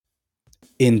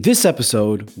In this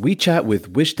episode, we chat with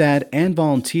Wish Dad and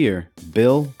volunteer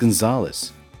Bill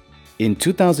Gonzalez. In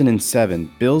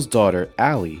 2007, Bill's daughter,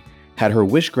 Allie, had her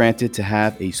wish granted to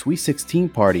have a Sweet 16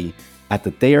 party at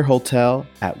the Thayer Hotel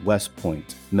at West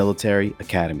Point Military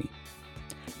Academy.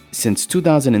 Since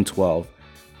 2012,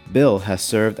 Bill has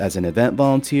served as an event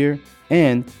volunteer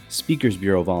and Speakers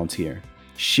Bureau volunteer,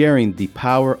 sharing the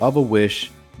power of a wish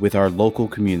with our local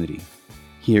community.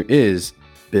 Here is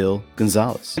Bill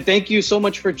Gonzalez. Thank you so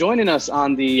much for joining us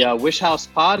on the Wish House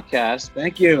podcast.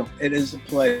 Thank you. It is a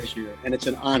pleasure, and it's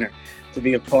an honor to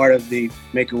be a part of the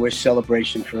Make-A-Wish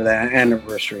celebration for that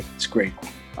anniversary. It's great.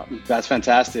 That's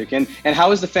fantastic. And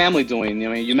how is the family doing? I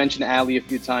mean, you mentioned Allie a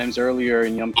few times earlier,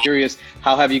 and I'm curious,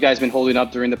 how have you guys been holding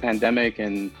up during the pandemic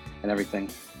and everything?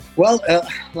 Well,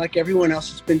 like everyone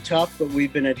else, it's been tough, but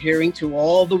we've been adhering to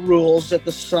all the rules that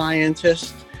the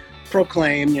scientists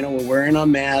proclaim. You know, we're wearing our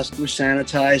masks, we're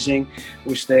sanitizing,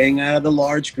 we're staying out of the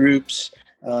large groups.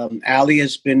 Allie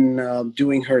has been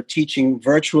doing her teaching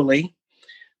virtually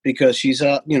because she's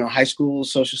a high school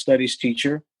social studies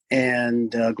teacher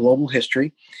and global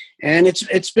history, and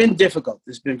it's been difficult.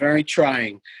 It's been very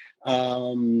trying.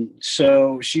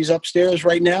 So she's upstairs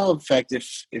right now. In fact,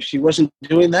 if she wasn't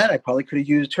doing that, I probably could have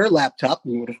used her laptop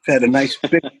and would have had a nice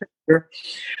big picture.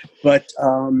 But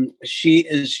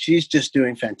she's just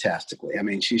doing fantastically. I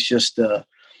mean, she's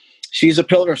a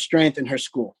pillar of strength in her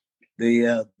school.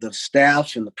 The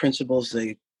staff and the principals,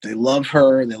 they love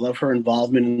her. They love her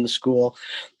involvement in the school,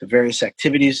 the various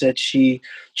activities that she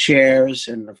chairs.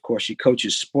 And of course, she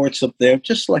coaches sports up there,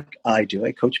 just like I do.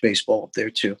 I coach baseball up there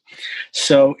too.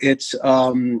 So it's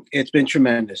been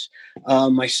tremendous.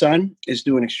 My son is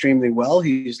doing extremely well.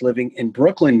 He's living in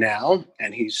Brooklyn now,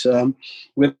 and he's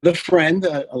with a friend,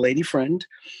 a lady friend,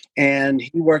 and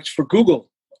he works for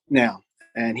Google now.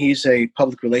 And he's a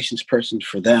public relations person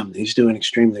for them. He's doing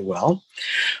extremely well.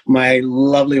 My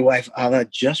lovely wife, Ada,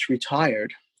 just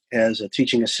retired as a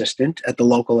teaching assistant at the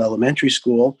local elementary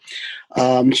school.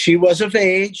 She was of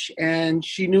age, and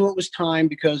she knew it was time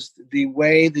because the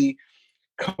way the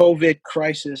COVID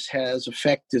crisis has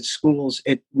affected schools,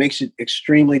 it makes it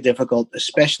extremely difficult,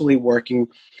 especially working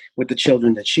with the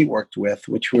children that she worked with,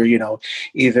 which were,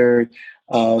 either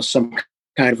some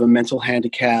kind of a mental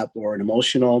handicap or an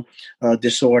emotional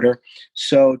disorder.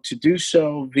 So to do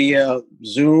so via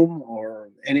Zoom or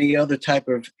any other type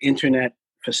of internet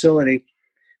facility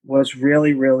was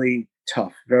really, really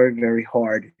tough, very, very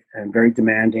hard and very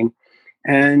demanding.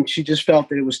 And she just felt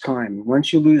that it was time.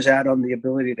 Once you lose out on the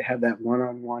ability to have that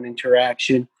one-on-one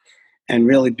interaction and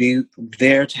really be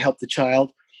there to help the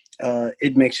child,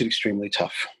 it makes it extremely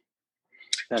tough.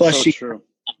 That's true.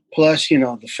 Plus,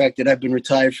 the fact that I've been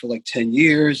retired for like 10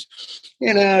 years,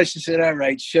 she said, all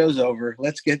right, show's over.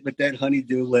 Let's get with that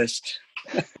honey-do list.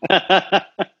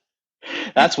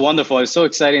 That's wonderful. It's so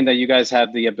exciting that you guys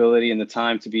have the ability and the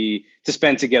time to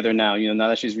spend together now, now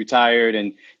that she's retired,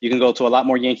 and you can go to a lot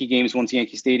more Yankee games once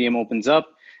Yankee Stadium opens up.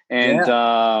 And,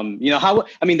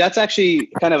 that's actually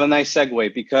kind of a nice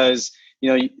segue because,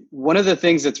 one of the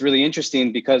things that's really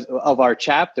interesting because of our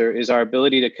chapter is our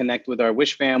ability to connect with our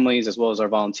Wish families as well as our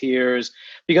volunteers,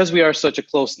 because we are such a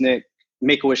close-knit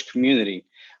Make-A-Wish community.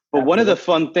 But One of the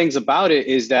fun things about it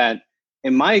is that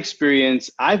in my experience,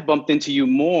 I've bumped into you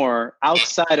more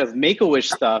outside of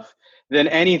Make-A-Wish stuff than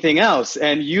anything else.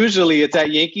 And usually it's at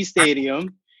Yankee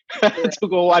Stadium to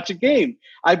go watch a game.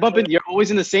 You're always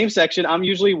in the same section. I'm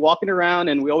usually walking around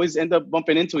and we always end up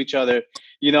bumping into each other.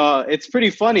 It's pretty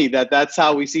funny that's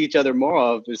how we see each other more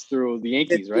of is through the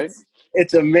Yankees, right?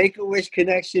 It's a Make-A-Wish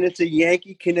connection. It's a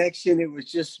Yankee connection. It was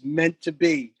just meant to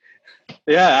be.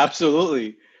 Yeah,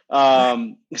 absolutely.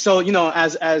 So,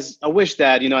 as a Wish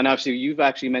Dad, and obviously you've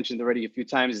actually mentioned already a few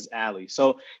times is Allie.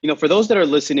 So, for those that are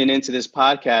listening into this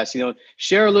podcast,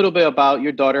 share a little bit about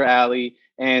your daughter, Allie,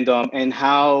 and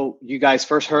how you guys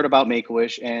first heard about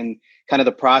Make-A-Wish and kind of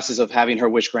the process of having her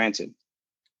wish granted.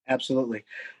 Absolutely.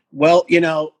 Well,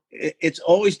 it's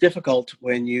always difficult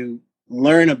when you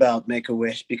learn about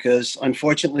Make-A-Wish because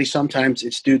unfortunately, sometimes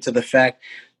it's due to the fact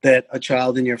that a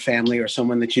child in your family or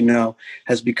someone that you know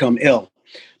has become ill.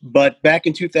 But back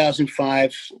in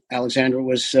 2005, Alexandra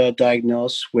was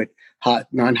diagnosed with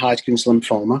non-Hodgkin's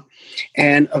lymphoma,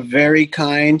 and a very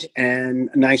kind and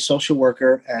nice social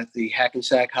worker at the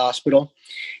Hackensack Hospital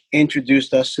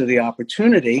introduced us to the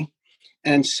opportunity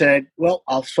and said, well,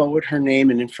 I'll forward her name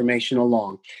and information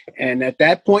along. And at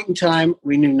that point in time,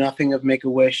 we knew nothing of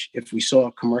Make-A-Wish. If we saw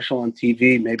a commercial on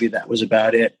TV, maybe that was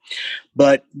about it.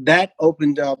 But that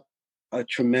opened up a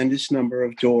tremendous number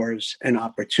of doors and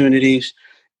opportunities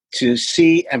to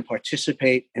see and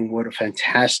participate in what a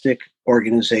fantastic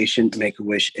organization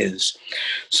Make-A-Wish is.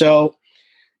 So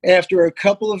After a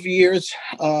couple of years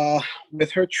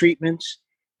with her treatments,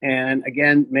 and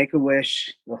again,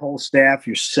 Make-A-Wish, the whole staff,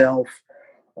 yourself,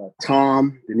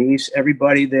 Tom, Denise,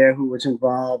 everybody there who was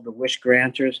involved, the wish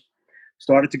granters,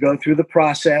 started to go through the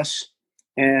process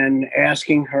and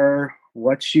asking her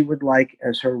what she would like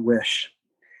as her wish.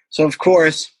 So, of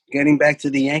course, getting back to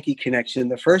the Yankee connection,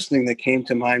 the first thing that came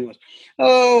to mind was,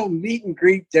 oh, meet and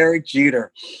greet Derek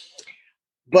Jeter.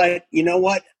 But you know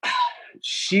what?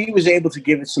 She was able to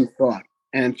give it some thought.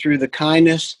 And through the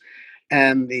kindness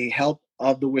and the help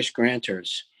of the wish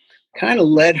granters, kind of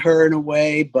led her in a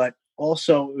way, but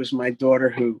also it was my daughter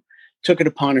who took it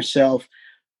upon herself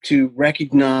to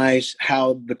recognize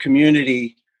how the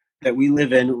community that we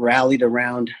live in rallied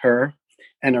around her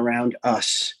and around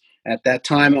us. At that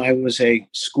time, I was a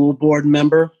school board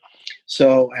member,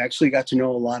 so I actually got to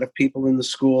know a lot of people in the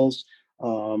schools.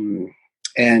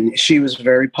 And she was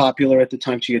very popular at the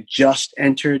time. She had just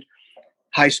entered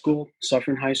high school,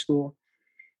 Suffern High School.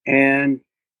 And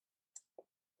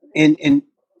in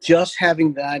just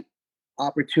having that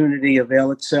opportunity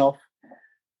avail itself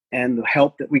and the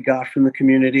help that we got from the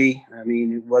community, I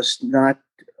mean, it was not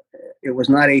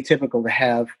atypical to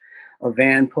have a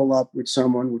van pull up with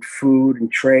someone with food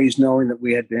and trays, knowing that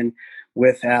we had been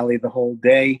with Allie the whole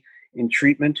day in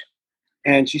treatment.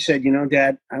 And she said, you know,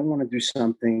 Dad, I want to do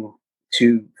something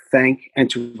to thank and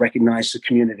to recognize the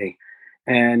community.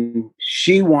 And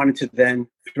she wanted to then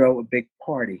throw a big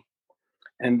party.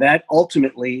 And that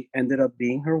ultimately ended up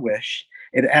being her wish.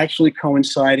 It actually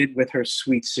coincided with her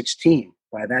Sweet 16.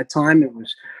 By that time, it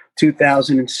was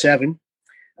 2007.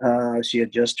 She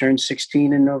had just turned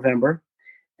 16 in November.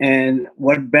 And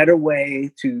what better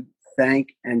way to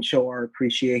thank and show our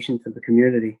appreciation to the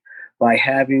community by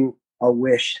having a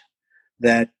wish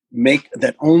that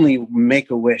only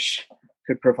Make-A-Wish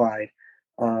could provide,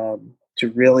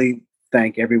 to really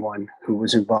thank everyone who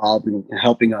was involved in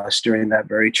helping us during that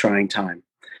very trying time.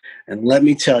 And let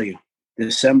me tell you,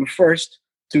 December 1st,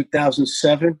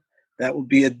 2007, that will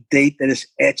be a date that is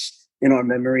etched in our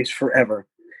memories forever.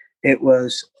 It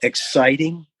was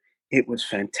exciting. It was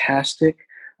fantastic.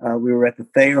 We were at the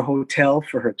Thayer Hotel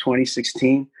for her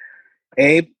 2016.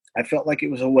 Abe, I felt like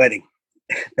it was a wedding.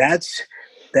 That's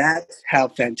how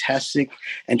fantastic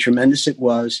and tremendous it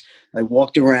was. I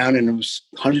walked around and there was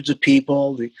hundreds of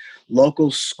people. The local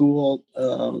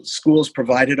schools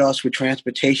provided us with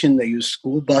transportation. They used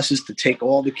school buses to take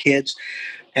all the kids.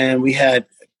 And we had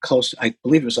I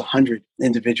believe it was 100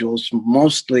 individuals,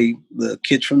 mostly the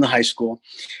kids from the high school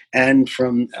and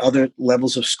from other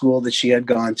levels of school that she had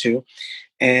gone to.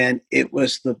 And it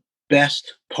was the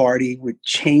best party with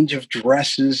change of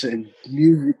dresses and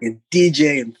music and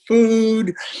DJ and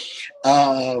food.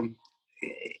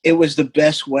 It was the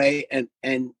best way, and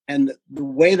the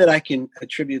way that I can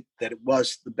attribute that it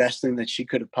was the best thing that she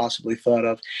could have possibly thought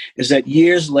of is that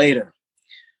years later,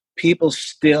 people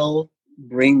still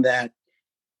bring that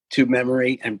to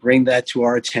memory and bring that to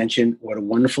our attention. What a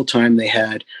wonderful time they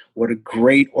had. What a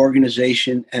great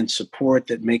organization and support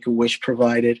that Make-A-Wish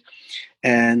provided.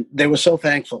 And they were so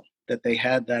thankful that they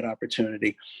had that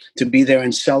opportunity to be there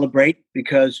and celebrate,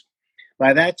 because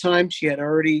by that time she had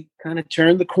already kind of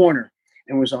turned the corner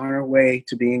and was on her way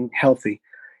to being healthy.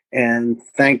 And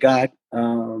thank God,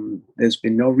 there's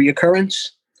been no reoccurrence.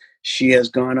 She has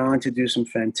gone on to do some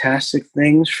fantastic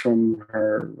things from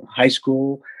her high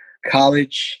school,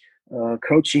 college,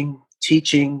 coaching,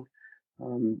 teaching,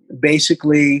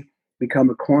 basically become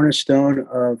a cornerstone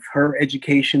of her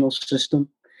educational system.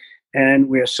 And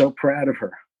we are so proud of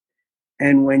her.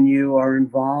 And when you are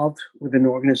involved with an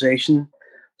organization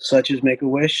such as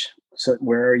Make-A-Wish,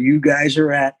 where you guys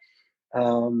are at,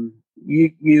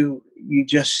 you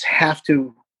just have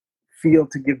to feel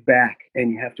to give back,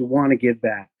 and you have to want to give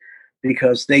back,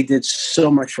 because they did so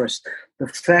much for us. The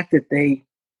fact that they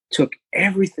took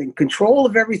control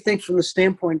of everything from the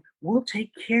standpoint, we'll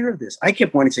take care of this. I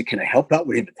kept wanting to say, can I help out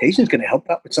with invitations? Can I help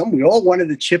out with something? We all wanted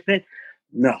to chip in.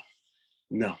 No.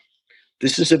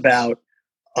 This is about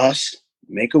us,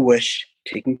 Make-A-Wish,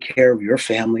 taking care of your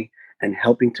family and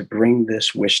helping to bring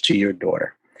this wish to your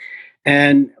daughter.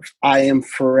 And I am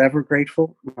forever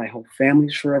grateful. My whole family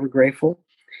is forever grateful.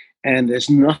 And there's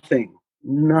nothing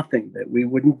that we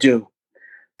wouldn't do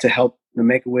to help the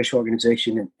Make-A-Wish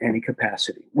organization in any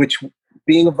capacity, which,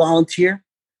 being a volunteer,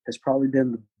 has probably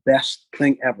been the best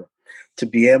thing ever. To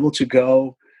be able to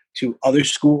go to other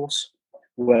schools,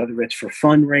 whether it's for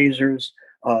fundraisers,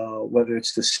 whether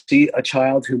it's to see a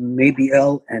child who may be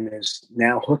ill and is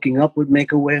now hooking up with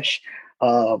Make-A-Wish.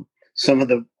 Some of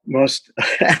the most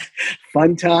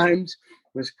fun times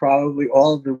was probably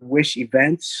all of the wish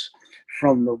events,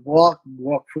 from the walk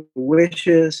for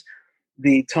wishes,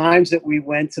 the times that we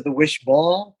went to the Wish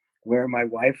Ball, where my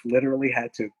wife literally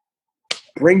had to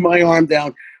bring my arm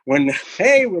down when,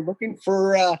 hey, we're looking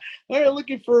for a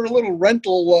little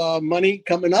rental money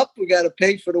coming up. We got to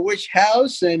pay for the Wish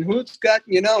House, and who's got,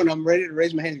 and I'm ready to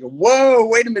raise my hand and go, whoa,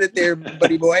 wait a minute there,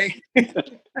 buddy boy. They're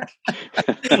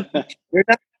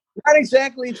not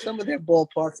exactly in some of their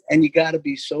ballparks, and you got to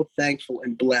be so thankful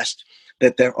and blessed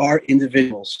that there are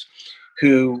individuals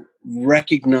who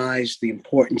recognize the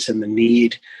importance and the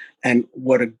need, and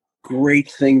what a great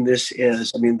thing this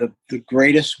is. I mean, the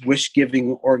greatest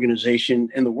wish-giving organization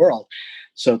in the world.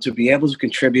 So to be able to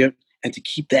contribute and to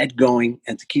keep that going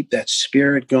and to keep that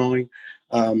spirit going,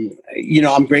 I'm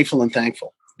grateful and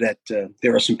thankful that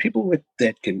there are some people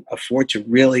that can afford to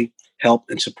really help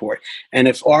and support. And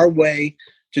if our way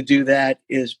to do that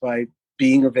is by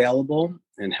being available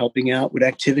and helping out with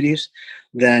activities,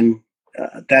 then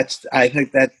I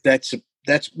think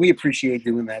that's we appreciate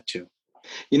doing that too.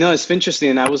 It's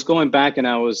interesting. I was going back and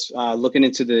I was looking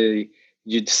into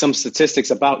some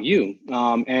statistics about you,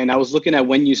 and I was looking at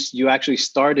when you actually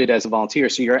started as a volunteer.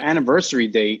 So your anniversary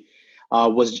date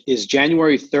is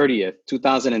January 30th,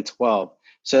 2012.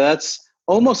 So that's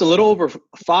almost a little over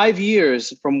 5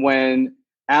 years from when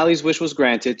Allie's wish was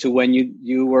granted to when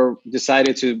you were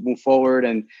decided to move forward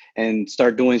and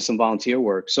start doing some volunteer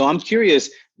work. So I'm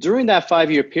curious, during that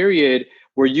 5-year period,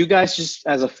 were you guys just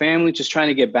as a family just trying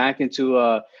to get back into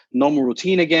a normal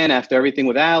routine again after everything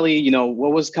with Allie?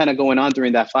 What was kind of going on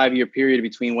during that 5-year period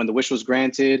between when the wish was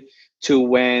granted to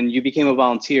when you became a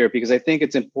volunteer? Because I think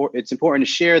it's important to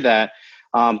share that,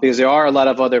 because there are a lot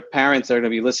of other parents that are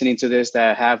going to be listening to this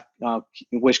that have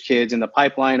wish kids in the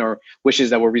pipeline or wishes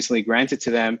that were recently granted to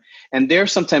them. And they're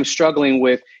sometimes struggling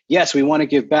with, yes, we want to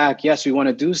give back. Yes, we want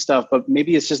to do stuff, but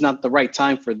maybe it's just not the right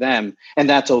time for them. And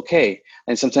that's okay.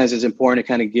 And sometimes it's important to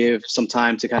kind of give some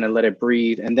time to kind of let it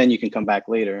breathe, and then you can come back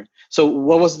later. So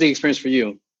what was the experience for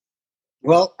you?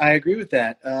 Well, I agree with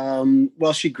that.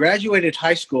 She graduated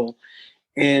high school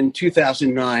in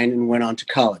 2009 and went on to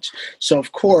college. So,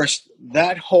 of course,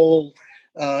 that whole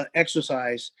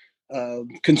exercise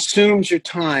consumes your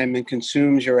time and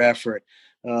consumes your effort.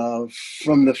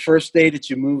 From the first day that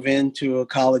you move into a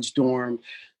college dorm,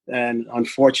 and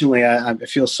unfortunately, I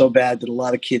feel so bad that a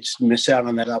lot of kids miss out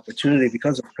on that opportunity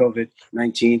because of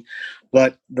COVID-19.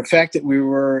 But the fact that we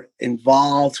were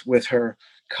involved with her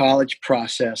college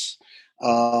process,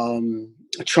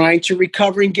 trying to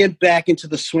recover and get back into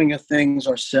the swing of things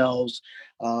ourselves.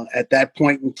 At that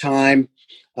point in time,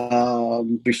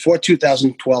 before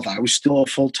 2012, I was still a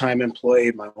full-time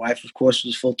employee. My wife, of course,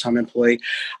 was a full-time employee.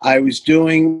 I was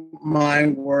doing my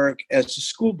work as a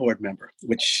school board member,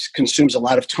 which consumes a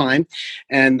lot of time.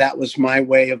 And that was my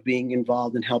way of being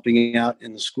involved and helping out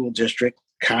in the school district,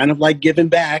 kind of like giving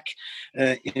back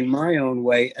in my own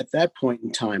way at that point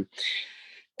in time.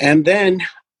 And then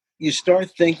you start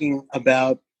thinking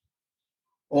about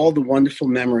all the wonderful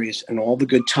memories and all the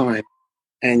good time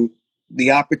and the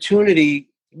opportunity,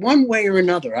 one way or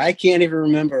another. I can't even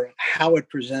remember how it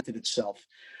presented itself,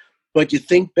 but you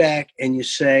think back and you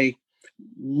say,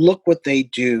 look what they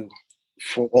do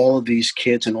for all of these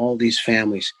kids and all these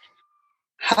families.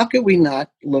 How could we not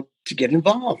look to get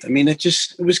involved? I mean, it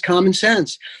was common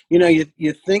sense.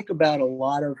 You think about a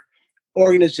lot of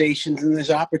organizations and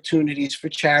there's opportunities for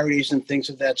charities and things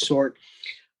of that sort.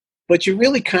 But you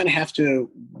really kind of have to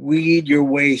weed your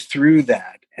way through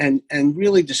that and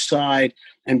really decide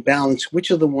and balance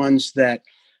which are the ones that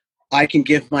I can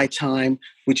give my time,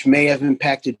 which may have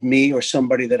impacted me or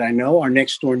somebody that I know. Our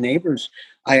next door neighbors,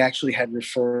 I actually had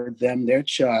referred them, their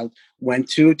child went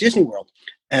to Disney World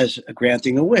as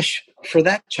granting a wish for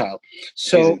that child.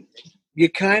 So you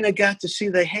kind of got to see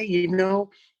that, hey,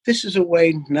 this is a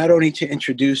way not only to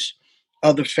introduce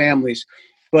other families,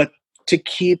 but to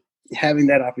keep having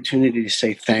that opportunity to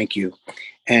say thank you.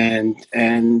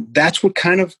 And that's what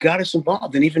kind of got us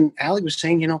involved. And even Allie was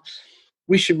saying,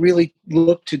 we should really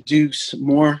look to do some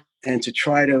more and to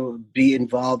try to be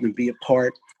involved and be a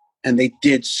part. And they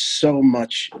did so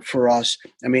much for us.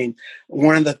 I mean,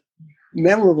 one of the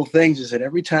memorable things is that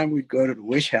every time we'd go to the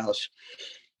Wish House,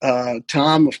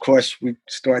 Tom, of course, we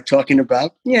start talking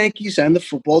about Yankees and the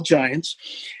football giants,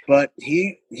 but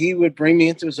he would bring me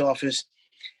into his office,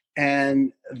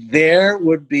 and there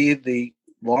would be the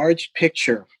large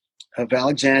picture of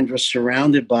Alexandra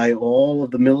surrounded by all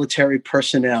of the military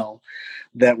personnel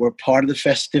that were part of the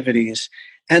festivities.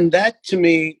 And that, to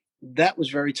me, that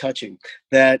was very touching,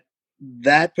 that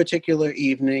particular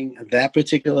evening, that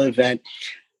particular event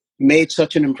made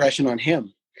such an impression on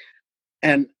him.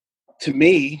 And to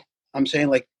me, I'm saying,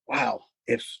 like, wow,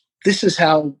 if this is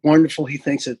how wonderful he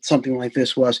thinks that something like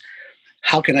this was,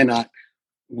 how can I not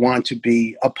want to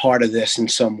be a part of this in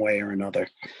some way or another.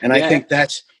 And I Yeah. think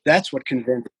that's what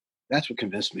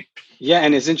convinced me. Yeah,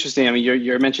 and it's interesting. I mean,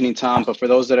 you're mentioning Tom, but for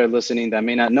those that are listening that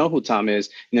may not know who Tom is,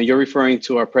 you're referring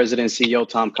to our president and CEO,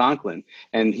 Tom Conklin,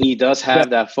 and he does Yeah. have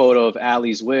that photo of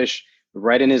Allie's wish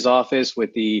right in his office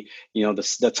with the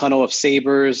tunnel of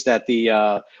sabers that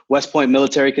the West Point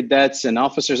military cadets and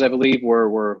officers, I believe,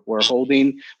 were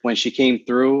holding when she came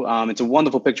through. It's a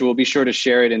wonderful picture. We'll be sure to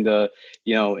share it in the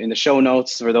show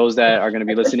notes for those that are going to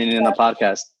be listening in the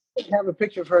podcast. I have a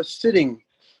picture of her sitting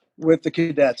with the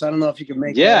cadets. I don't know if you can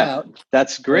make that Yeah, out.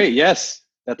 that's great. Yes,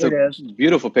 that's It a is.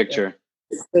 beautiful picture.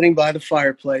 Sitting by the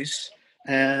fireplace,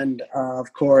 and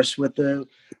of course with the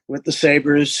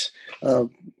sabers,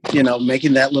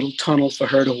 making that little tunnel for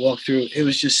her to walk through. It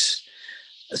was just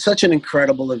such an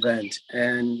incredible event.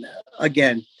 And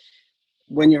again,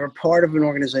 when you're a part of an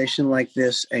organization like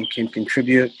this and can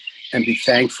contribute and be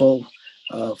thankful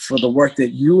for the work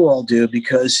that you all do,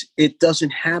 because it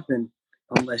doesn't happen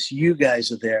unless you guys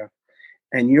are there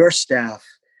and your staff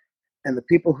and the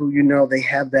people who they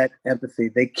have that empathy,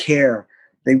 they care,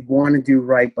 they want to do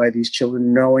right by these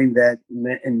children, knowing that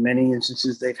in many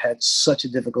instances they've had such a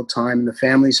difficult time and the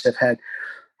families have had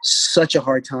such a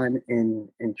hard time in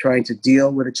trying to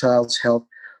deal with a child's health,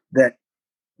 that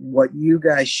what you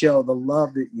guys show, the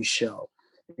love that you show,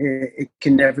 it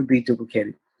can never be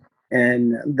duplicated.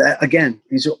 And that, again,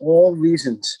 these are all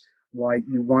reasons why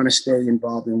you want to stay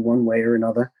involved in one way or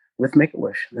another with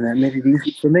Make-A-Wish. And that made it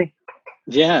easy for me.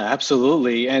 Yeah,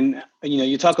 absolutely. And,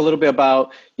 you talk a little bit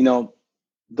about,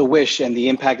 the wish and the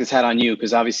impact it's had on you,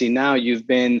 because obviously now you've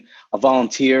been a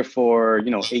volunteer for,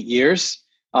 8 years,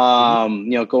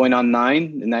 going on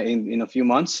 9 in a few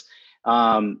months.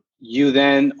 You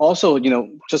then also,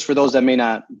 just for those that may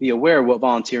not be aware what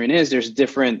volunteering is, there's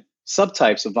different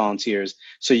subtypes of volunteers.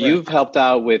 So you've helped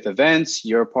out with events.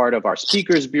 You're part of our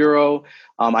speakers bureau.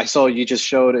 I saw you just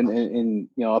showed in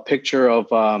a picture of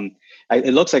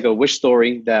it looks like a wish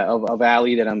story of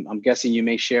Allie that I'm guessing you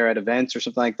may share at events or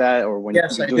something like that, or when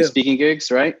you're doing speaking gigs,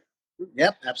 right?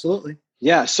 Yep, absolutely.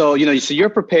 Yeah. So so you're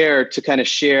prepared to kind of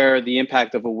share the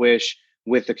impact of a wish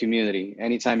with the community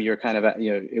anytime you're kind of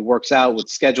it works out with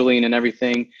scheduling and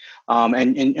everything.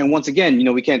 And once again,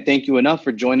 we can't thank you enough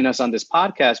for joining us on this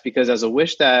podcast, because as a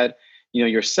wish dad,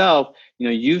 yourself,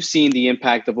 you've seen the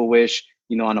impact of a wish,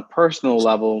 on a personal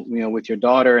level, with your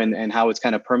daughter and how it's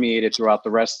kind of permeated throughout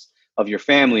the rest of your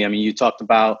family. I mean, you talked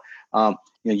about,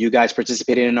 you guys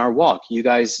participated in our walk. You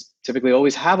guys typically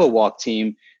always have a walk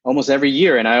team almost every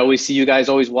year. And I always see you guys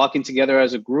always walking together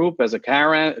as a group, as a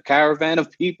caravan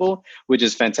of people, which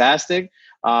is fantastic.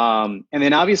 And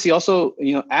then obviously also,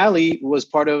 Allie is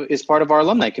part of our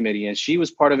alumni committee, and she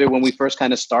was part of it when we first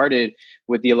kind of started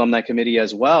with the alumni committee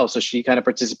as well. So she kind of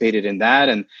participated in that.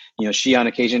 And, she on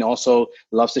occasion also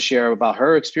loves to share about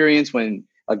her experience when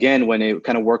it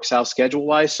kind of works out schedule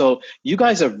wise. So you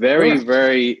guys are very,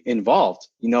 very involved,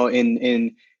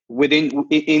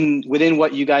 within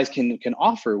what you guys can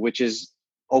offer, which is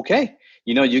okay.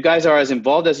 You guys are as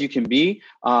involved as you can be.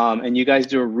 And you guys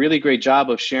do a really great job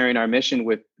of sharing our mission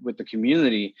with the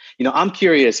community. I'm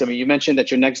curious. I mean, you mentioned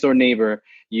that your next door neighbor,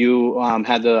 you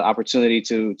had the opportunity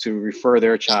to refer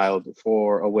their child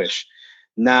for a wish.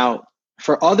 Now,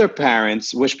 for other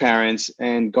parents, wish parents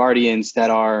and guardians that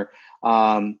are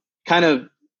kind of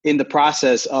in the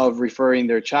process of referring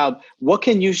their child, what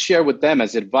can you share with them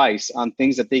as advice on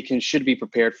things that they should be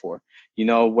prepared for?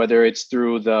 Whether it's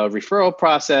through the referral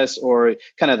process or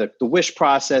kind of the wish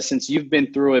process, since you've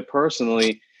been through it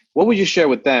personally, what would you share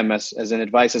with them as an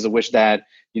advice as a wish dad,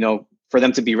 for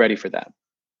them to be ready for that?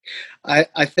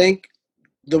 I think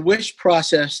the wish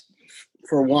process,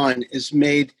 for one, is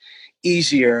made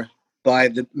easier by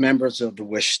the members of the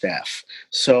wish staff.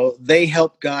 So they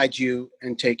help guide you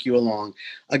and take you along.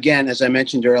 Again, as I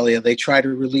mentioned earlier, they try to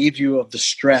relieve you of the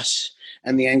stress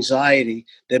and the anxiety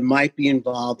that might be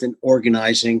involved in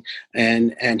organizing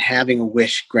and having a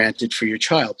wish granted for your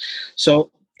child.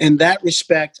 So in that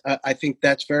respect, I think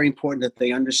that's very important, that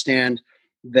they understand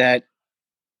that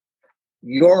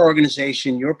your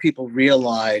organization, your people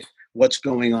realize what's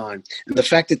going on. And the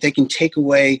fact that they can take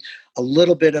away a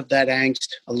little bit of that angst,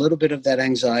 a little bit of that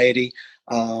anxiety,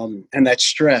 and that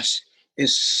stress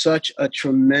is such a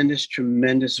tremendous,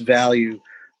 tremendous value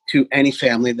to any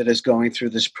family that is going through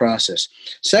this process.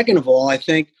 Second of all, I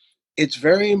think it's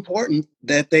very important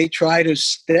that they try to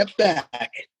step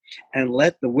back and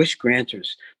let the wish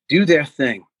granters do their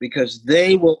thing, because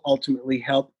they will ultimately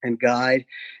help and guide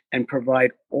and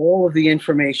provide all of the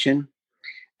information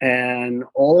and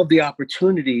all of the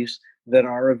opportunities that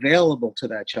are available to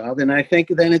that child. And I think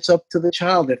then it's up to the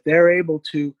child, if they're able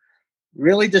to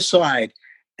really decide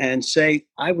and say,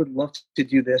 I would love to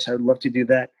do this, I would love to do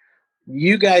that,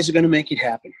 you guys are going to make it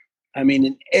happen. I mean,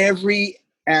 in every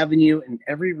avenue, in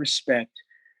every respect,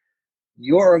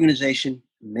 your organization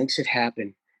makes it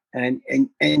happen. And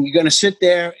you're going to sit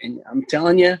there, and I'm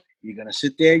telling you, you're going to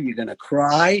sit there, you're going to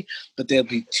cry, but there'll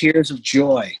be tears of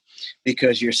joy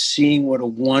because you're seeing what a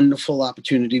wonderful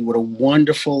opportunity, what a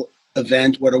wonderful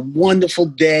event, what a wonderful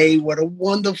day, what a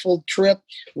wonderful trip,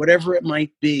 whatever it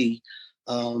might be,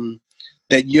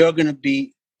 that you're going to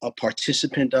be a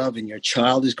participant of, and your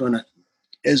child is going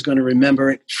to remember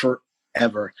it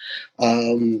forever.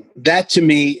 That to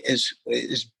me is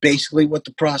basically what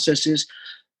the process is.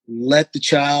 Let the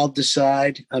child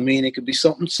decide. I mean, it could be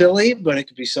something silly, but it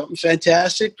could be something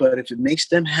fantastic. But if it makes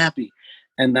them happy,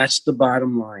 and that's the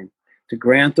bottom line, to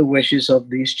grant the wishes of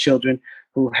these children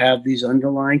who have these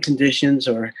underlying conditions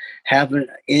or have an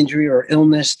injury or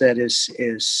illness that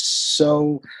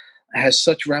has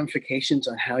such ramifications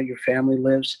on how your family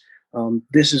lives.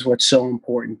 This is what's so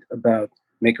important about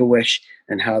Make-A-Wish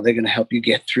and how they're going to help you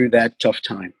get through that tough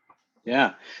time.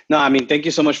 Yeah. No, I mean, thank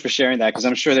you so much for sharing that, because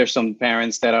I'm sure there's some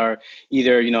parents that are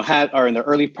either, are in the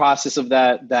early process of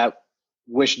that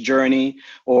wish journey,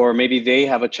 or maybe they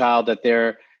have a child that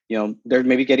they're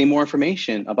maybe getting more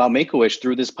information about Make-A-Wish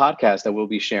through this podcast that we'll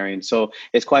be sharing. So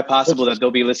it's quite possible that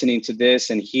they'll be listening to this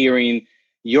and hearing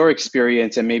your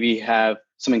experience and maybe have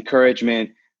some encouragement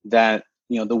that,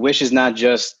 the wish is not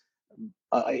just,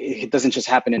 it doesn't just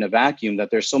happen in a vacuum,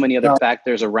 that there's so many other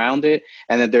factors around it,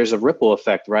 and that there's a ripple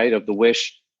effect, right, of the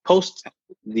wish post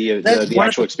the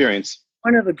actual experience.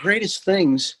 One of the greatest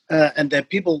things, and that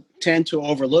people tend to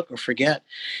overlook or forget,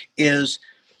 is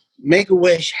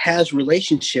Make-A-Wish has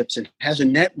relationships and has a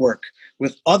network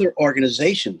with other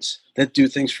organizations that do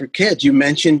things for kids. You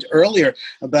mentioned earlier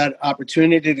about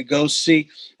opportunity to go see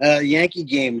Yankee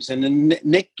games and the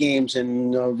Knick games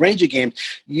and Ranger games.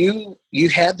 You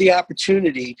had the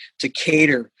opportunity to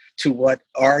cater to what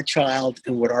our child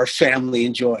and what our family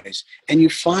enjoys. And you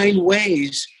find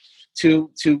ways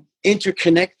to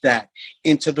interconnect that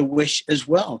into the wish as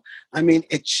well. I mean,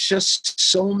 it's just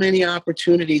so many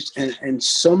opportunities and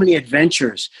so many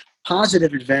adventures,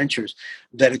 positive adventures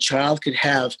that a child could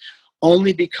have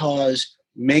only because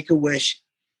Make-A-Wish,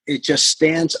 it just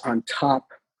stands on top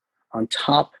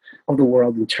of the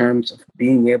world in terms of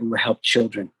being able to help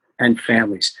children and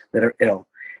families that are ill.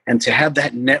 And to have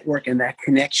that network and that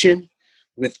connection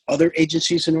with other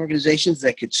agencies and organizations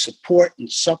that could support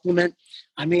and supplement,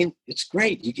 I mean, it's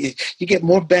great. You get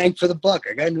more bang for the buck.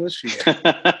 I got news for you.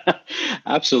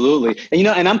 Absolutely.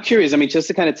 And I'm curious, I mean, just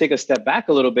to kind of take a step back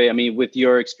a little bit, I mean, with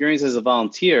your experience as a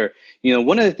volunteer,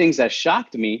 one of the things that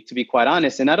shocked me, to be quite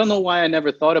honest, and I don't know why I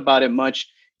never thought about it much,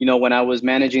 when I was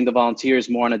managing the volunteers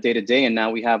more on a day-to-day, and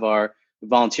now we have our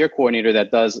volunteer coordinator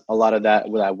that does a lot of that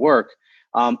work.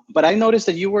 But I noticed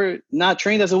that you were not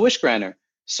trained as a wish granter.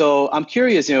 So I'm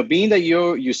curious, being that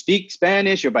you speak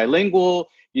Spanish, you're bilingual,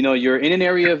 you're in an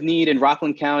area of need in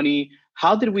Rockland County,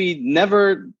 how did we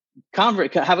never have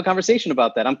a conversation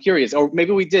about that? I'm curious. Or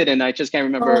maybe we did, and I just can't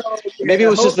remember. Maybe it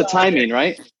was just the timing,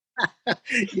 right?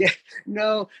 Yeah,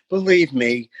 no, believe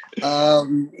me,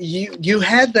 you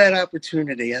had that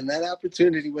opportunity, and that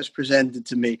opportunity was presented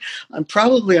to me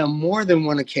probably on more than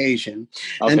one occasion.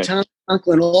 Okay. And Tom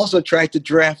Conklin also tried to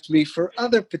draft me for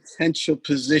other potential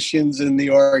positions in the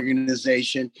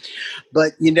organization.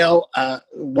 But,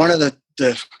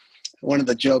 one of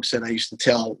the jokes that I used to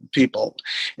tell people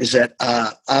is that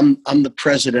I'm the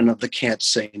president of the Can't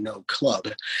Say No Club.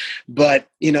 But,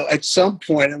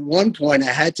 at one point,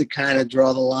 I had to kind of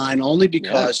draw the line only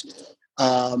because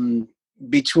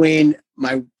between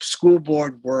my school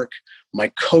board work, my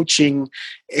coaching,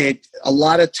 a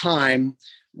lot of time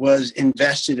was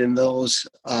invested in those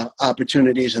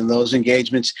opportunities and those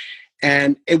engagements.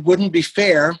 And it wouldn't be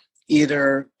fair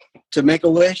either to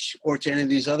Make-A-Wish or to any of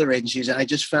these other agencies. And I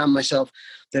just found myself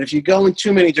that if you go in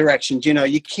too many directions,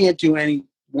 you can't do any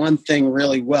one thing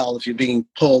really well if you're being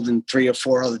pulled in 3 or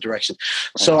 4 other directions.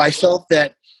 So I felt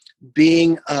that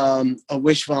being a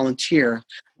wish volunteer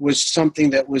was something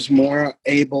that was more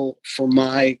able for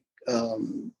my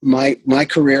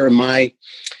career and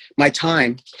my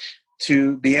time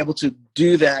to be able to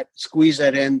do that, squeeze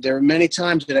that in. There are many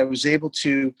times that I was able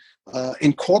to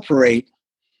incorporate.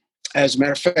 As a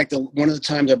matter of fact, one of the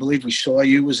times I believe we saw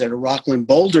you was at a Rockland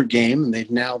Boulder game, and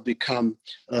they've now become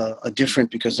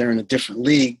because they're in a different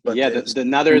league. But yeah,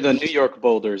 now they're the New York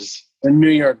Boulders. The New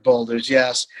York Boulders,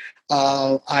 yes.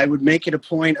 I would make it a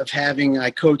point of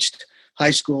I coached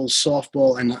high school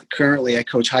softball, and currently I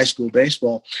coach high school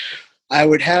baseball. I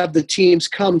would have the teams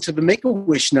come to the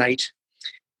Make-A-Wish night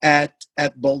at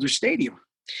Boulder Stadium.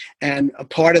 And a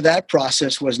part of that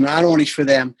process was not only for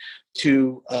them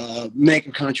to make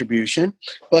a contribution,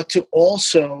 but to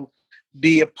also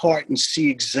be a part and see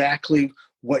exactly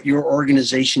what your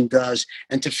organization does,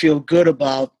 and to feel good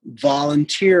about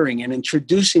volunteering and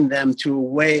introducing them to a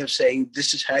way of saying,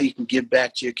 this is how you can give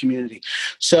back to your community.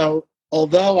 So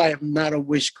although I am not a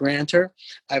wish granter,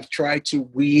 I've tried to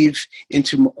weave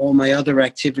into all my other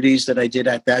activities that I did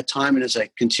at that time, and as I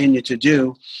continue to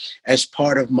do, as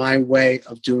part of my way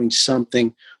of doing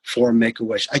something for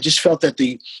Make-A-Wish. I just felt that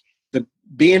the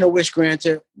being a wish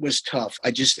granter was tough.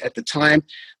 I just, at the time,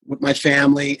 with my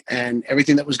family and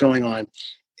everything that was going on,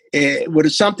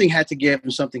 something had to give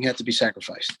and something had to be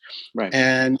sacrificed. Right.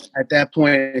 And at that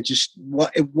point,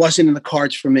 it wasn't in the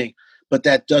cards for me. But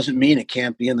that doesn't mean it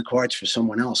can't be in the cards for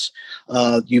someone else.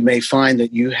 You may find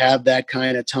that you have that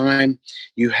kind of time,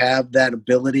 you have that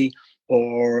ability,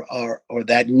 or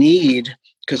that need,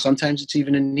 because sometimes it's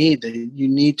even a need that you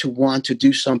need to want to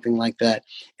do something like that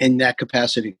in that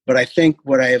capacity. But I think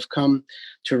what I have come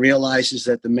to realize is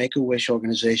that the Make-A-Wish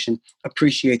organization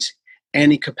appreciates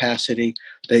any capacity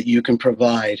that you can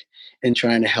provide in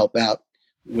trying to help out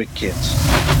with kids.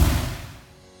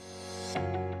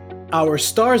 Our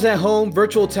Stars at Home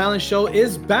virtual talent show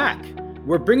is back.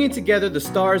 We're bringing together the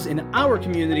stars in our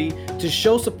community to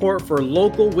show support for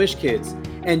local Wish kids.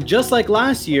 And just like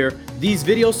last year, these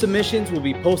video submissions will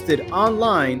be posted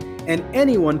online, and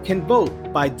anyone can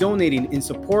vote by donating in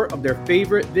support of their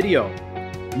favorite video.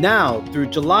 Now, through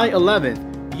July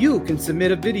 11th, you can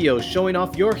submit a video showing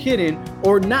off your hidden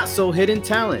or not so hidden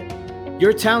talent.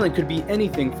 Your talent could be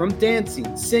anything from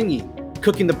dancing, singing,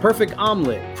 cooking the perfect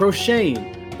omelet,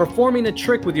 crocheting, performing a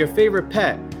trick with your favorite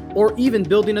pet, or even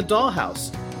building a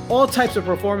dollhouse. All types of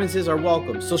performances are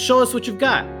welcome, so show us what you've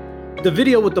got. The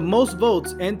video with the most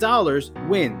votes and dollars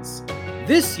wins.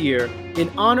 This year,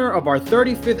 in honor of our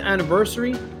 35th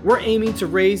anniversary, we're aiming to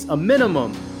raise a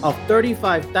minimum of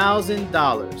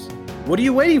 $35,000. What are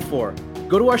you waiting for?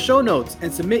 Go to our show notes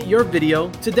and submit your video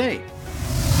today.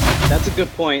 That's a good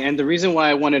point. And the reason why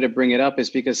I wanted to bring it up is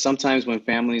because sometimes when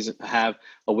families have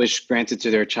a wish granted to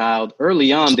their child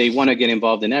early on, they want to get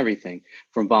involved in everything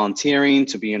from volunteering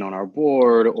to being on our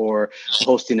board or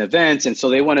hosting events. And so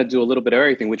they want to do a little bit of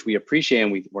everything, which we appreciate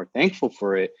and we're thankful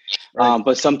for it. Right.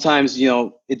 But sometimes,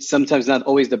 it's sometimes not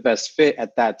always the best fit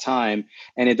at that time.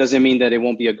 And it doesn't mean that it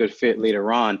won't be a good fit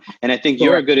later on. And I think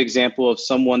you're a good example of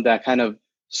someone that kind of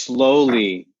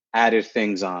slowly added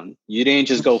things on. You didn't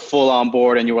just go full on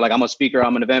board and you were like, I'm a speaker,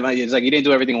 I'm an event. It's like you didn't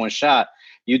do everything in one shot.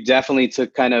 You definitely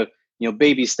took kind of,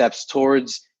 baby steps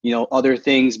towards, other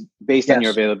things based on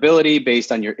your availability,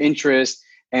 based on your interest,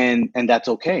 and that's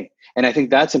okay. And I think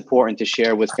that's important to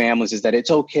share with families, is that it's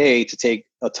okay to take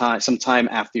some time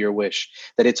after your wish,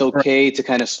 that it's okay to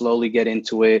kind of slowly get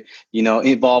into it,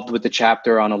 involved with the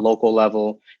chapter on a local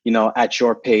level, at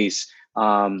your pace,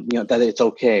 that it's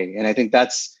okay. And I think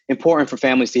that's important for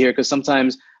families to hear, because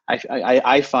sometimes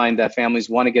I find that families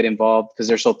want to get involved because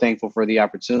they're so thankful for the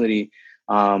opportunity.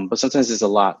 But sometimes there's a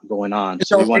lot going on.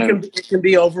 So it can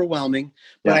be overwhelming,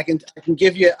 but I can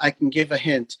give a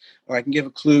hint, or I can give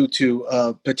a clue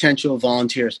to potential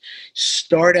volunteers.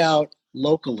 Start out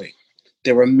locally.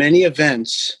 There are many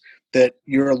events that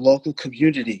your local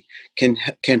community can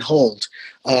hold,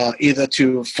 either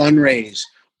to fundraise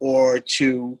or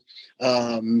to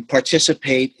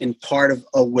participate in part of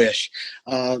a wish.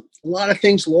 A lot of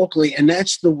things locally, and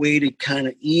that's the way to kind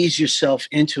of ease yourself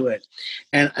into it.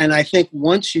 And I think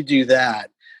once you do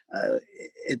that,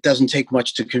 it doesn't take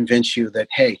much to convince you that,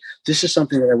 hey, this is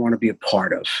something that I want to be a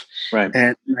part of. Right.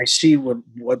 And I see what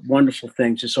wonderful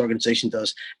things this organization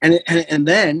does. And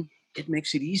then it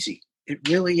makes it easy. It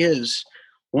really is.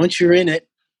 Once you're in it,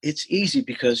 it's easy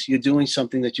because you're doing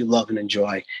something that you love and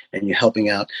enjoy, and you're helping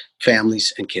out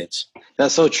families and kids.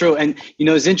 That's so true. And,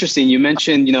 it's interesting. You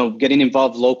mentioned, getting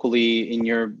involved locally in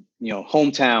your,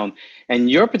 hometown, and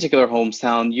your particular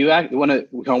hometown.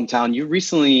 You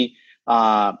recently,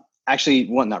 not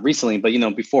recently,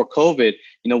 but, before COVID,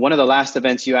 one of the last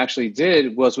events you actually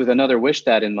did was with another Wish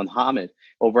Dad in Muhammad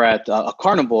over at a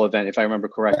carnival event, if I remember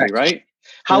correctly, right?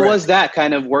 How was that,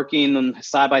 kind of working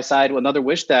side by side with another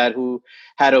Wish Dad who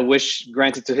had a wish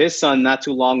granted to his son not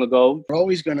too long ago? We're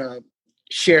always going to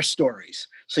share stories.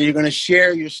 So you're going to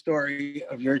share your story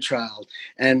of your child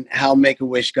and how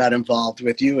Make-A-Wish got involved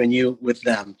with you and you with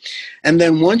them. And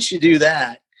then once you do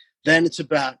that, then it's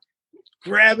about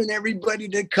grabbing everybody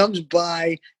that comes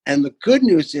by. And the good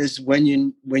news is when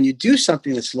you do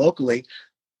something that's locally,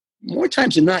 more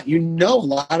times than not, a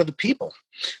lot of the people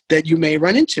that you may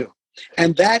run into.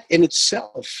 And that in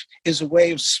itself is a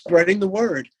way of spreading the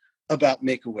word about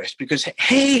Make-A-Wish, because,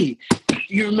 hey,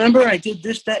 you remember I did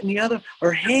this, that, and the other?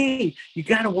 Or, hey, you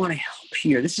got to want to help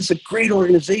here. This is a great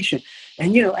organization.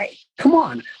 And, hey, come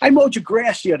on, I mowed your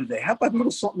grass the other day. How about a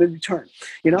little something in return?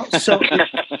 So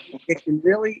it can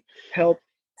really help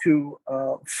to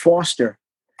foster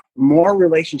more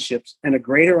relationships and a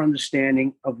greater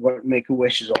understanding of what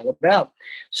Make-A-Wish is all about.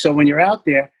 So when you're out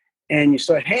there and you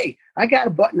start, hey, I got a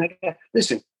button.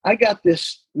 I got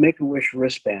this Make-A-Wish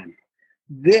wristband.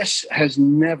 This has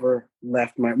never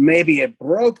left maybe it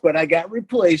broke, but I got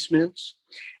replacements,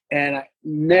 and I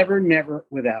never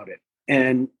without it.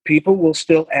 And people will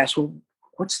still ask, well,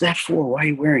 what's that for? Why are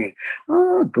you wearing it?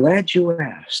 Oh, glad you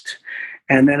asked.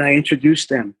 And then I introduce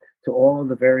them to all of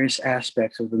the various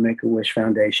aspects of the Make-A-Wish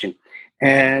Foundation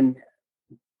and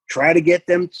try to get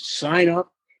them to sign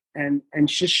up and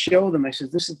just show them. I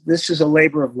said, this is a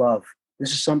labor of love.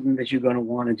 This is something that you're going to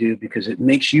want to do because it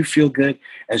makes you feel good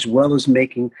as well as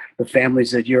making the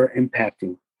families that you're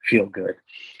impacting feel good.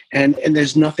 And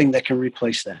there's nothing that can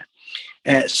replace that.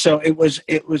 So it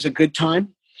was a good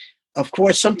time. Of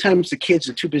course, sometimes the kids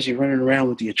are too busy running around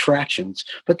with the attractions,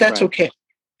 but that's okay.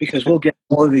 Because we'll get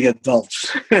all of the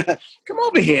adults. Come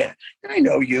over here. I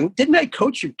know you. Didn't I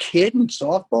coach your kid in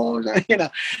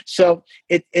softball? So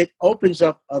it opens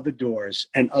up other doors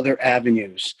and other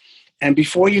avenues. And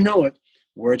before you know it,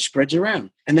 word spreads around.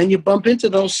 And then you bump into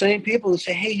those same people and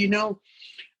say, hey,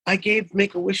 I gave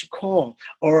Make-A-Wish a call,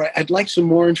 or I'd like some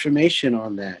more information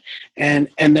on that. And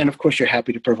then, of course, you're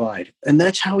happy to provide. And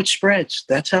that's how it spreads.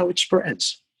 That's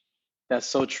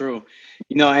so true.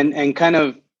 And kind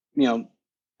of,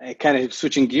 kind of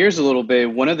switching gears a little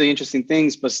bit, one of the interesting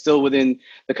things, but still within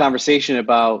the conversation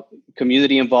about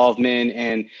community involvement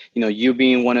and, you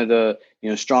being one of the,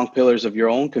 strong pillars of your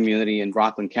own community in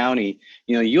Rockland County,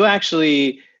 you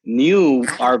actually knew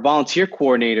our volunteer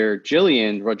coordinator,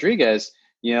 Jillian Rodriguez,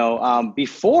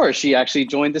 before she actually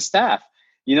joined the staff.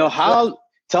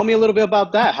 Tell me a little bit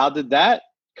about that. How did that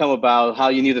come about? How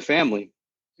you knew the family?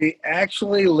 She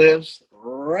actually lives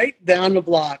right down the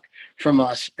block from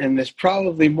us, and there's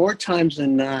probably more times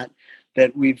than not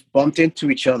that we've bumped into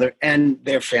each other and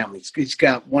their families. He's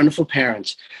got wonderful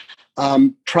parents.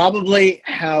 Probably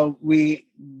how we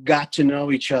got to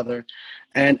know each other.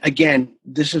 And again,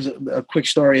 this is a quick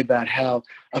story about how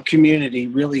a community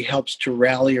really helps to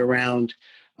rally around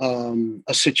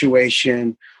a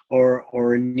situation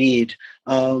or a need.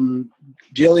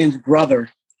 Jillian's brother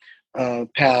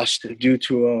passed due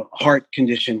to a heart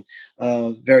condition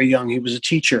very young. He was a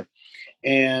teacher.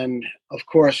 And of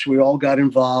course, we all got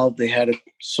involved. They had a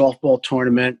softball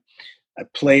tournament. I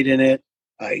played in it.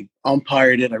 I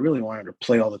umpired it. I really wanted to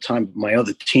play all the time, but my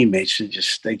other teammates,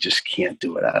 they just can't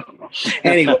do it. I don't know.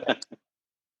 Anyway,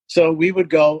 so we would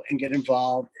go and get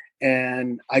involved,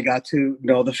 and I got to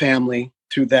know the family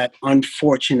through that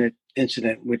unfortunate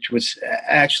incident, which was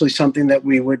actually something that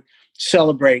we would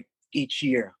celebrate each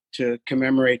year to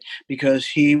commemorate because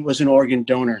he was an organ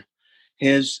donor.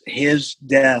 His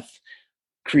death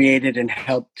created and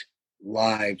helped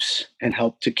lives and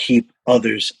helped to keep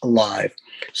others alive.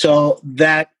 So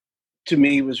that to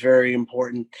me was very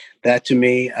important. That to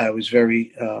me, I was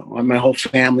very, my whole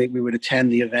family, we would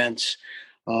attend the events.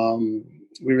 We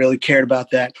really cared about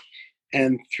that.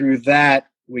 And through that,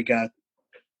 we got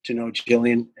to know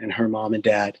Jillian and her mom and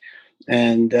dad.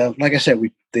 And like I said,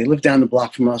 they live down the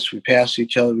block from us. We pass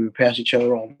each other. We pass each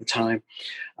other all the time.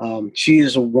 She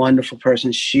is a wonderful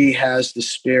person. She has the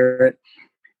spirit.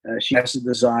 She has the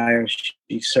desire.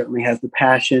 She certainly has the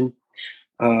passion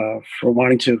for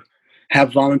wanting to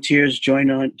have volunteers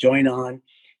join on.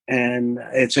 And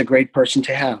it's a great person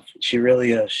to have. She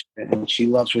really is. And she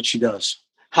loves what she does.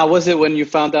 How was it when you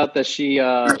found out that she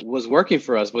was working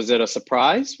for us? Was it a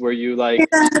surprise? Were you like,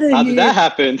 how did that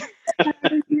happen?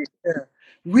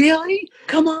 Really?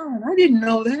 Come on. I didn't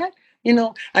know that.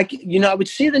 I would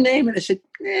see the name and I said,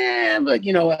 but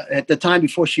at the time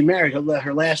before she married,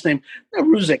 her last name,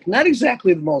 Ruzek, not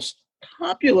exactly the most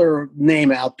popular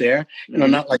name out there,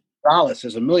 not like Gonzalez,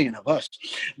 there's a million of us,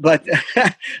 but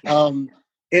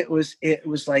it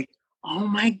was like, oh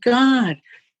my God,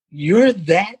 you're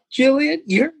that Jillian?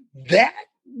 You're that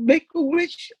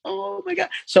Make-A-Wish? Oh my God.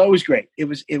 So it was great. It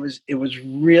was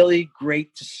really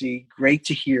great to see, great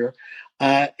to hear.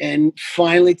 And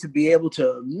finally, to be able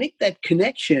to make that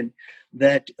connection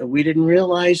that we didn't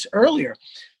realize earlier.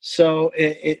 So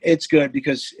it's good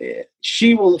because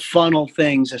she will funnel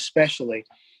things, especially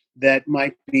that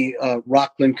might be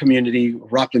Rockland community,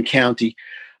 Rockland County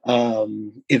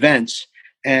events.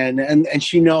 And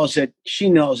she knows if she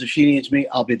needs me,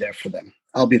 I'll be there for them.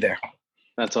 I'll be there.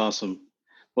 That's awesome.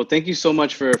 Well, thank you so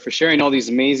much for sharing all these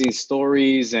amazing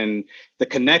stories and the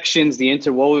connections, the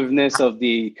interwovenness of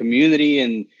the community,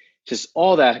 and just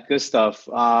all that good stuff.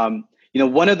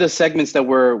 One of the segments that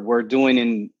we're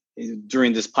doing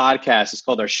during this podcast is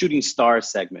called our Shooting Stars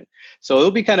segment. So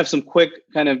it'll be kind of some quick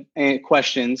kind of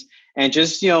questions, and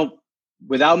just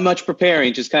without much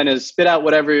preparing, just kind of spit out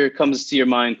whatever comes to your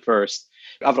mind first.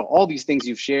 Out of all these things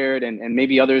you've shared, and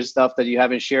maybe other stuff that you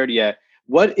haven't shared yet,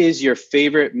 what is your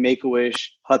favorite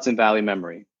Make-A-Wish Hudson Valley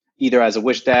memory? Either as a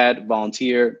Wish Dad,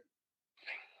 volunteer,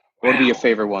 what would be your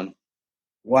favorite one?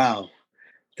 Wow.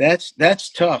 That's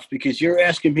tough because you're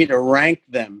asking me to rank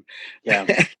them.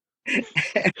 Yeah.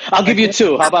 I'll give you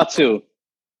two. How about two?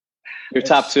 Your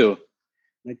top two.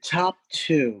 My top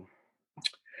two.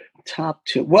 Top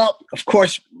two. Well, of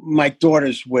course, my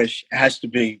daughter's wish has to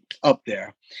be up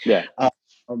there. Yeah.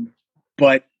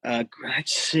 But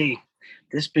let's see.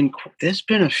 There's been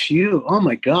a few. Oh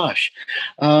my gosh.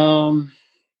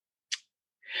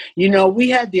 We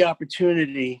had the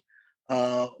opportunity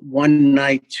one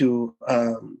night to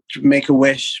make a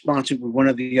wish, sponsored with one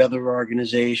of the other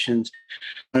organizations,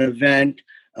 an event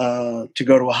to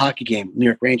go to a hockey game, New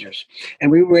York Rangers.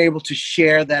 And we were able to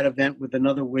share that event with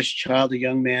another Wish child, a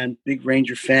young man, big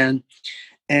Ranger fan.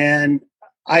 And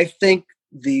I think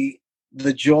the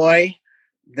joy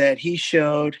that he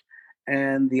showed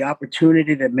and the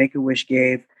opportunity that Make-A-Wish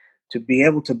gave to be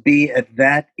able to be at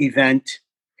that event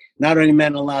not only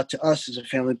meant a lot to us as a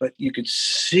family, but you could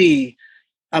see,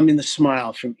 the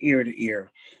smile from ear to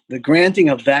ear. The granting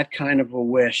of that kind of a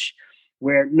wish,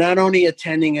 where not only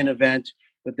attending an event,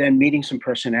 but then meeting some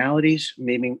personalities,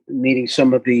 meeting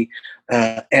some of the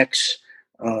ex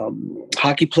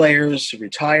hockey players,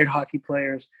 retired hockey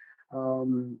players.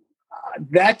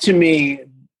 That to me,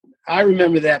 I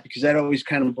remember that because that always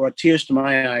kind of brought tears to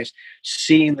my eyes,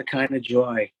 seeing the kind of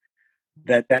joy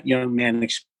that young man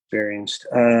experienced.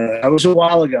 That was a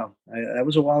while ago.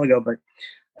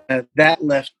 But that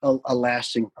left a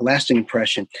lasting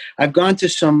impression. I've gone to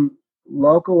some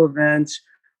local events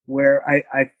where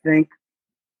I think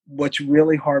what's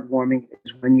really heartwarming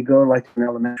is when you go like to an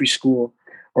elementary school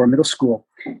or a middle school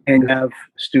and you have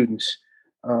students,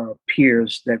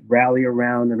 peers that rally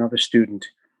around another student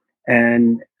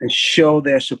and show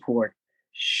their support,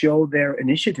 show their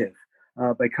initiative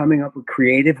by coming up with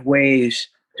creative ways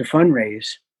to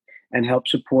fundraise and help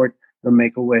support the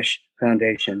Make-A-Wish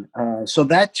Foundation. So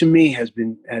that to me has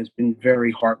been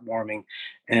very heartwarming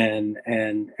and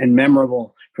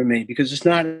memorable for me, because it's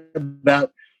not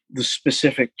about the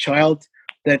specific child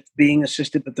that's being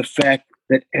assisted, but the fact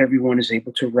that everyone is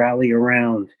able to rally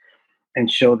around and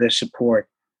show their support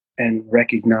and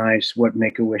recognize what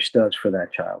Make-A-Wish does for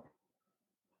that child.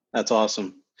 That's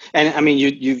awesome. And I mean,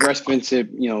 you've referenced it,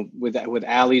 with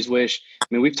Allie's wish. I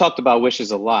mean, we've talked about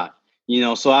wishes a lot,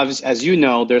 so as you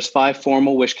know, there's 5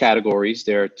 formal wish categories.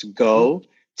 They're to go,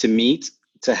 to meet,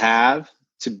 to have,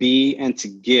 to be, and to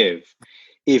give.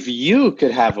 If you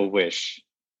could have a wish,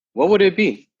 what would it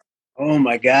be? Oh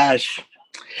my gosh.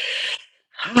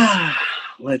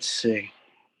 Let's see.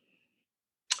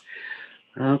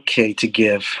 Okay, to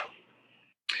give.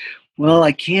 Well,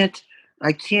 I can't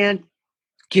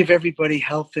give everybody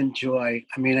health and joy.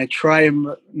 I mean, I try in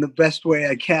the best way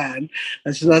I can.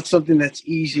 It's not something that's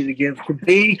easy to give. To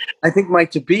be, I think my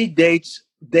to be days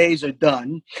are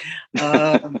done.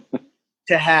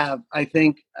 To have, I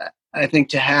think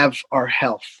to have our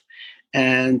health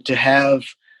and to have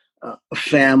a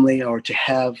family, or to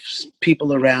have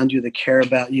people around you that care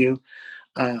about you.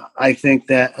 I think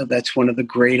that's one of the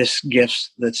greatest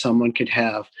gifts that someone could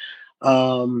have.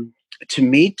 To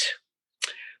meet,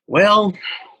 well,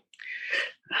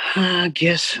 I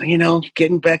guess,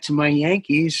 getting back to my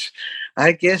Yankees,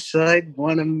 I guess I'd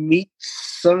want to meet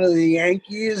some of the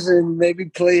Yankees and maybe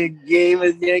play a game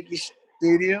at Yankee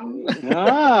Stadium.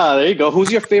 There you go.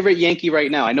 Who's your favorite Yankee right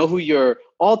now? I know who your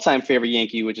all-time favorite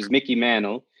Yankee, which is Mickey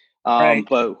Mantle. Right.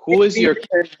 But who is your...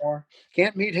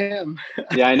 Can't meet him.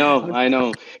 Yeah, I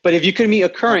know. But if you could meet a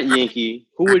current Yankee,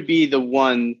 who would be the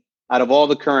one out of all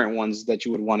the current ones that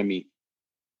you would want to meet?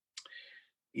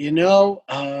 He's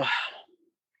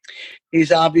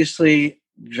obviously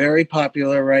very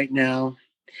popular right now.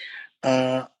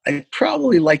 I'd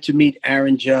probably like to meet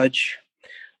Aaron Judge,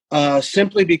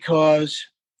 simply because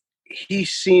he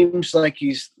seems like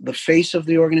he's the face of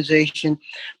the organization,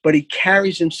 but he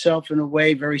carries himself in a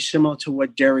way very similar to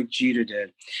what Derek Jeter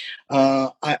did.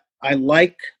 I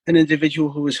like an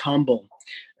individual who is humble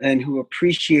and who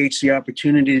appreciates the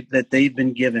opportunity that they've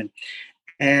been given.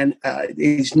 And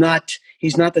he's not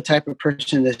the type of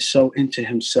person that's so into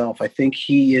himself. I think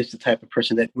he is the type of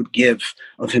person that would give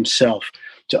of himself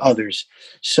to others.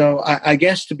 So I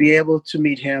guess to be able to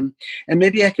meet him, and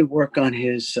maybe I could work on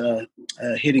his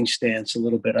hitting stance a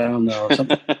little bit. I don't know.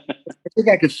 I think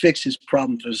I could fix his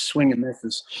problem for his swing and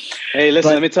misses. Hey, listen,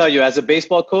 But let me tell you, as a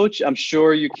baseball coach, I'm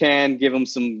sure you can give him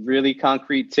some really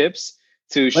concrete tips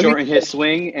to let me, shorten his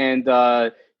swing and,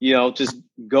 just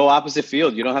go opposite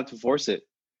field. You don't have to force it.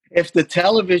 if the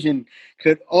television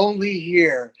could only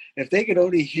hear, if they could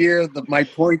only hear my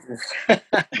pointers,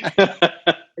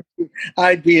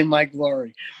 I'd be in my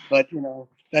glory. But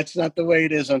that's not the way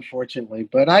it is, unfortunately.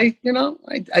 But I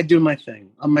do my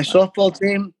thing on my softball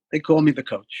team. They call me the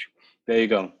coach. There you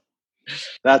go.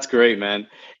 That's great, man.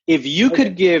 If you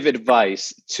could give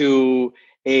advice to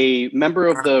a member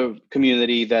of the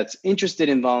community that's interested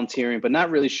in volunteering but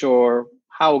not really sure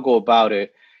how to go about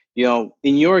it, in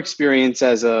your experience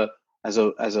as a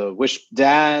wish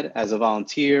dad, as a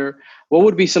volunteer, what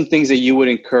would be some things that you would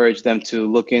encourage them to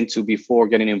look into before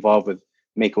getting involved with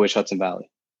Make-A-Wish Hudson Valley?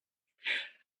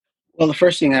 Well, the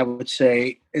first thing I would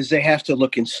say is they have to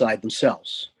look inside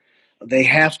themselves. They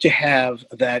have to have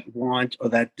that want or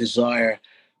that desire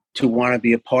to want to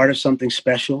be a part of something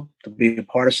special, to be a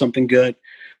part of something good,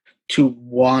 to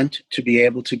want to be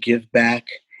able to give back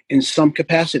in some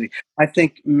capacity. I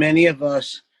think many of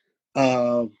us,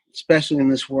 especially in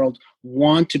this world,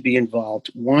 want to be involved,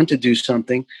 want to do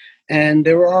something, and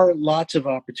there are lots of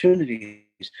opportunities.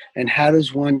 And how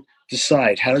does one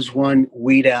decide? How does one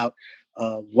weed out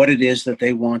what it is that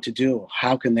they want to do?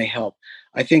 How can they help?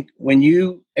 I think when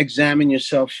you examine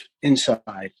yourself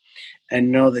inside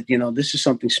and know that, this is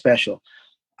something special,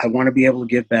 I want to be able to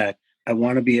give back. I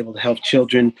want to be able to help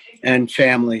children and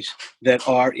families that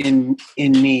are in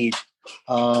need.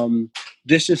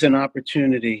 This is an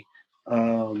opportunity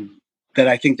that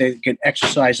I think they can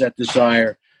exercise that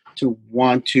desire to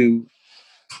want to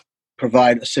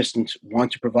provide assistance,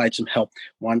 want to provide some help,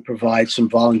 want to provide some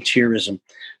volunteerism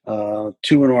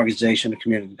to an organization, a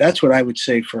community. That's what I would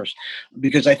say first,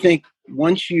 because I think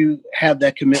once you have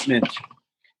that commitment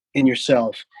in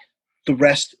yourself, the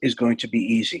rest is going to be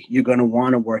easy. You're going to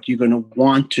want to work. You're going to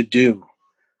want to do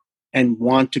and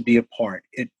want to be a part.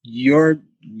 Your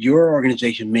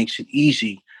organization makes it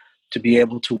easy to be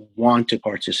able to want to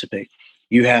participate.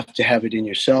 You have to have it in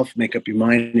yourself, make up your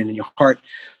mind and in your heart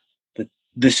that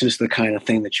this is the kind of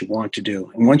thing that you want to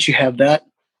do. And once you have that,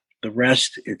 the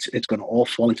rest, it's going to all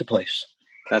fall into place.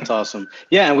 That's awesome.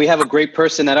 Yeah, and we have a great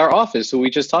person at our office who we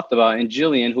just talked about, and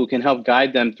Jillian, who can help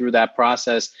guide them through that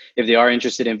process if they are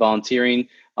interested in volunteering.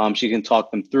 She can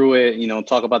talk them through it,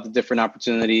 talk about the different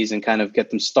opportunities and kind of get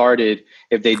them started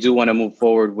if they do want to move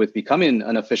forward with becoming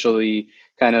an officially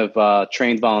kind of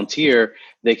trained volunteer.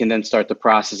 They can then start the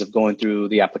process of going through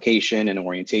the application and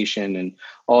orientation and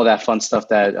all that fun stuff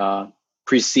that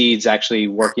precedes actually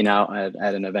working out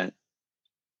at an event.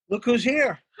 Look who's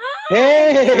here.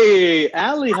 Hey,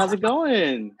 Allie, how's it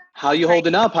going? How you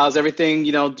holding up? How's everything,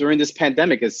 during this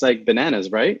pandemic? It's like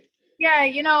bananas, right? Yeah,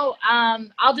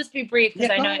 I'll just be brief because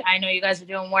I know you guys are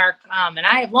doing work, and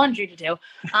I have laundry to do.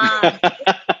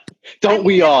 Don't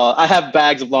we all? I have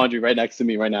bags of laundry right next to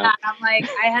me right now. I'm like,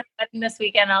 I had a wedding this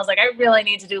weekend. And I was like, I really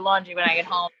need to do laundry when I get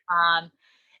home.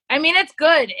 It's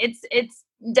good. It's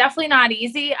definitely not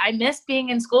easy. I miss being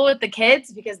in school with the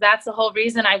kids because that's the whole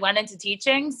reason I went into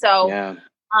teaching. So yeah.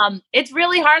 It's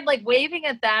really hard, like waving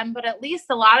at them, but at least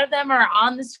a lot of them are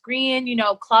on the screen.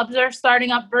 Clubs are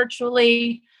starting up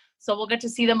virtually, so we'll get to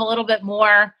see them a little bit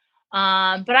more.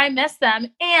 But I miss them.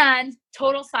 And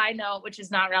total side note, which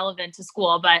is not relevant to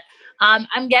school, but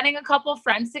I'm getting a couple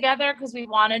friends together because we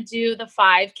want to do the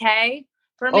 5K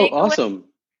for Make-A-Wish. Oh,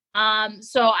 awesome.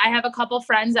 So I have a couple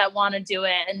friends that want to do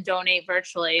it and donate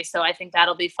virtually. So I think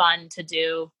that'll be fun to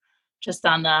do just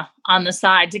on the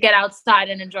side, to get outside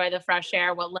and enjoy the fresh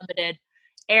air, what limited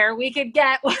air we could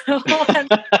get. But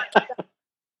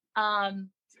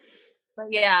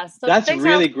yeah. So that's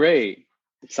really great.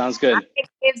 It sounds good.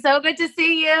 It's so good to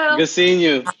see you. Good seeing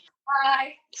you.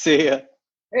 Bye. See ya.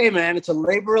 Hey man, it's a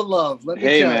labor of love. Let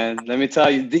me tell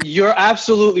you, you're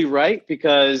absolutely right,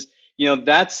 because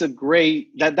that's just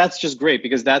great,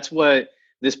 because that's what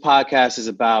this podcast is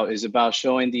about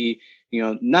showing the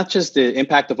not just the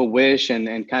impact of a wish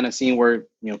and kind of seeing where,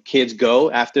 kids go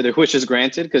after their wish is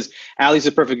granted. Because Allie's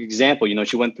a perfect example.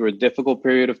 She went through a difficult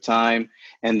period of time,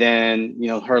 and then,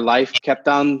 her life kept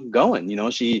on going.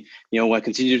 She,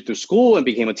 continued through school and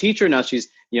became a teacher. Now she's,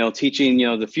 teaching,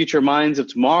 the future minds of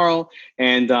tomorrow.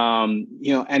 And,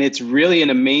 and it's really an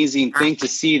amazing thing to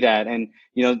see that. And,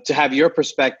 to have your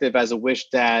perspective as a wish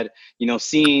dad,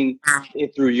 seeing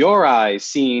it through your eyes,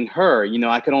 seeing her,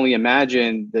 I could only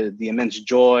imagine the immense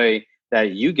joy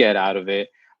that you get out of it.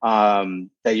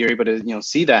 that you're able to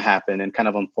see that happen and kind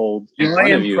of unfold in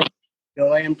front of you.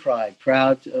 Joy and pride,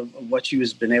 proud of what she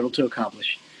has been able to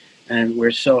accomplish, and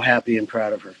we're so happy and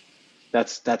proud of her.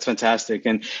 That's fantastic.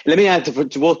 And let me add,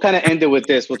 we'll kind of end it with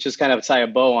this. We'll just kind of tie a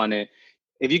bow on it.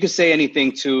 If you could say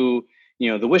anything to,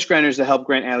 the wish granters that helped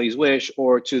grant Allie's wish,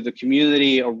 or to the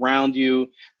community around you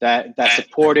that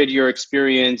supported your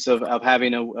experience of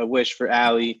having a wish for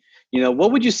Allie,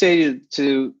 what would you say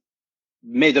to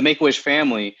the Make-A-Wish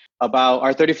family about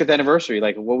our 35th anniversary?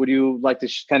 Like, what would you like to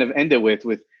kind of end it with,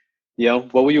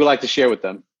 what would you like to share with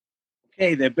them?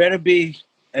 Okay, there better be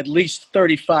at least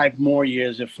 35 more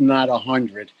years, if not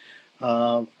 100.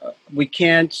 We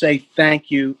can't say thank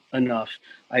you enough.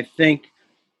 I think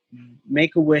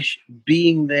Make-A-Wish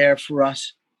being there for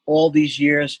us all these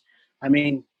years, I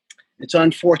mean, it's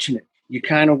unfortunate. You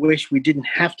kind of wish we didn't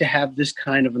have to have this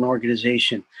kind of an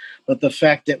organization. But the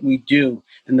fact that we do,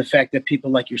 and the fact that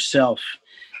people like yourself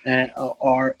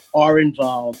are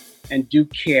involved and do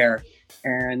care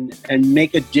and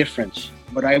make a difference.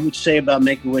 What I would say about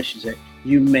Make-A-Wish is that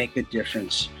you make a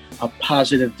difference, a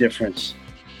positive difference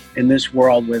in this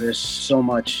world where there's so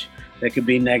much that could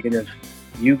be negative.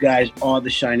 You guys are the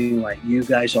shining light. You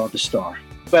guys are the star.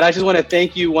 But I just want to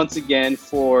thank you once again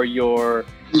for your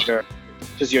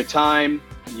time,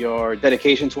 your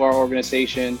dedication to our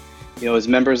organization, as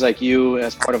members like you,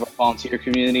 as part of our volunteer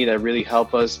community that really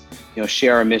help us,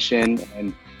 share our mission.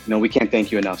 And, we can't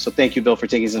thank you enough. So thank you, Bill, for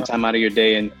taking some time out of your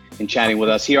day and chatting with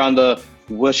us here on the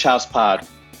Wish House Pod.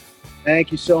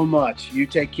 Thank you so much. You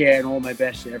take care, and all my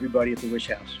best to everybody at the Wish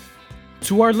House.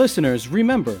 To our listeners,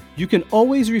 remember, you can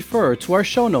always refer to our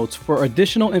show notes for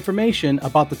additional information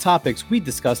about the topics we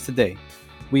discussed today.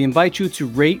 We invite you to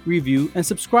rate, review, and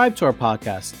subscribe to our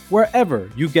podcast wherever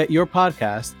you get your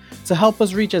podcast to help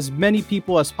us reach as many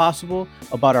people as possible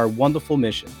about our wonderful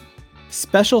mission.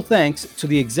 Special thanks to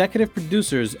the executive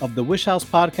producers of the Wish House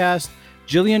podcast,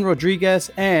 Jillian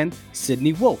Rodriguez and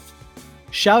Sydney Wolf.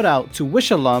 Shout out to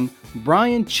Wish alum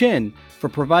Brian Chin for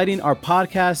providing our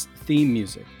podcast theme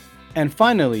music. And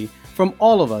finally, from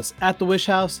all of us at the Wish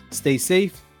House, stay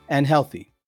safe and healthy.